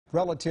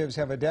Relatives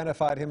have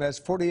identified him as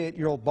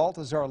 48-year-old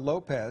Baltazar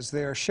Lopez.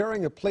 They are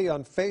sharing a plea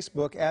on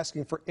Facebook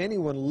asking for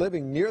anyone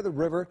living near the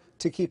river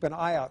to keep an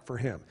eye out for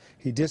him.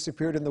 He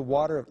disappeared in the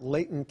water of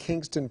Layton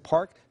Kingston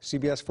Park.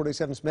 CBS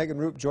 47's Megan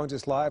Roop joins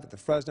us live at the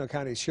Fresno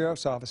County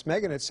Sheriff's Office.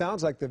 Megan, it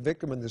sounds like the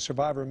victim and the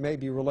survivor may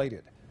be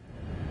related.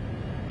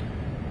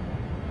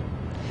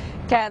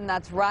 Ken,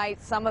 that's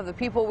right. Some of the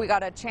people we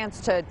got a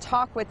chance to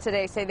talk with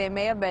today say they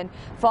may have been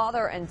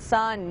father and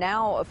son.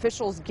 Now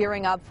officials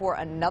gearing up for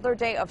another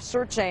day of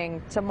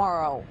searching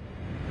tomorrow.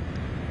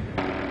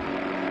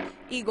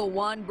 Eagle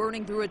 1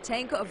 burning through a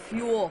tank of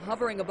fuel,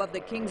 hovering above the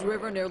Kings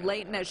River near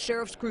Layton as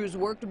sheriff's crews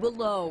worked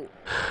below.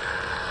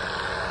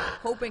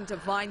 Hoping to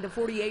find the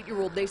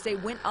 48-year-old they say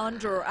went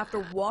under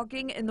after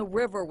walking in the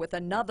river with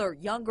another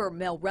younger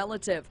male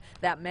relative.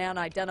 That man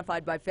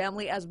identified by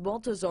family as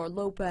Baltazar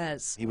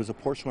Lopez. He was a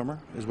poor swimmer,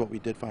 is what we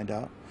did find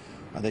out.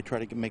 They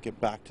tried to make it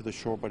back to the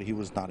shore, but he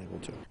was not able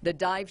to. The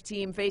dive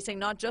team facing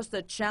not just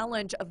the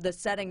challenge of the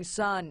setting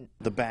sun.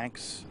 The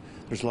banks,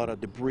 there's a lot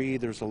of debris,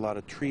 there's a lot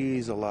of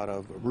trees, a lot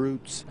of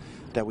roots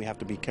that we have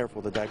to be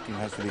careful. The dive team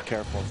has to be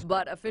careful.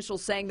 But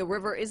officials saying the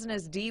river isn't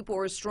as deep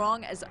or as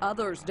strong as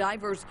others.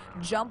 Divers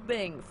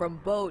jumping from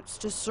boats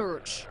to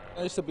search.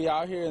 I used to be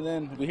out here, and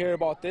then we hear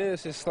about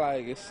this. It's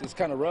like, it's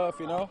kind of rough,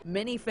 you know?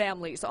 Many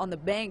families on the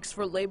banks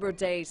for Labor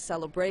Day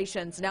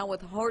celebrations, now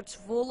with hearts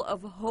full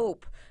of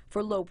hope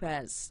for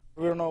Lopez.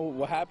 We don't know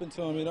what happened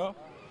to him, you know?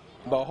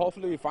 But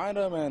hopefully we find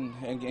him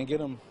and get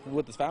him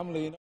with his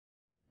family, you know?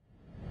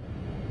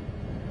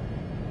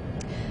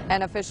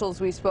 And officials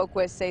we spoke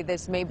with say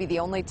this may be the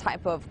only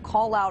type of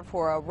call out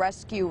for a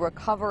rescue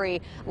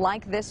recovery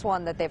like this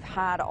one that they've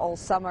had all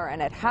summer,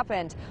 and it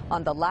happened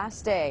on the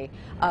last day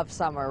of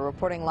summer.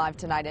 Reporting live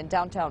tonight in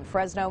downtown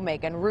Fresno,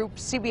 Megan Roop,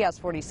 CBS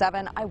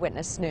 47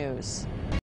 Eyewitness News.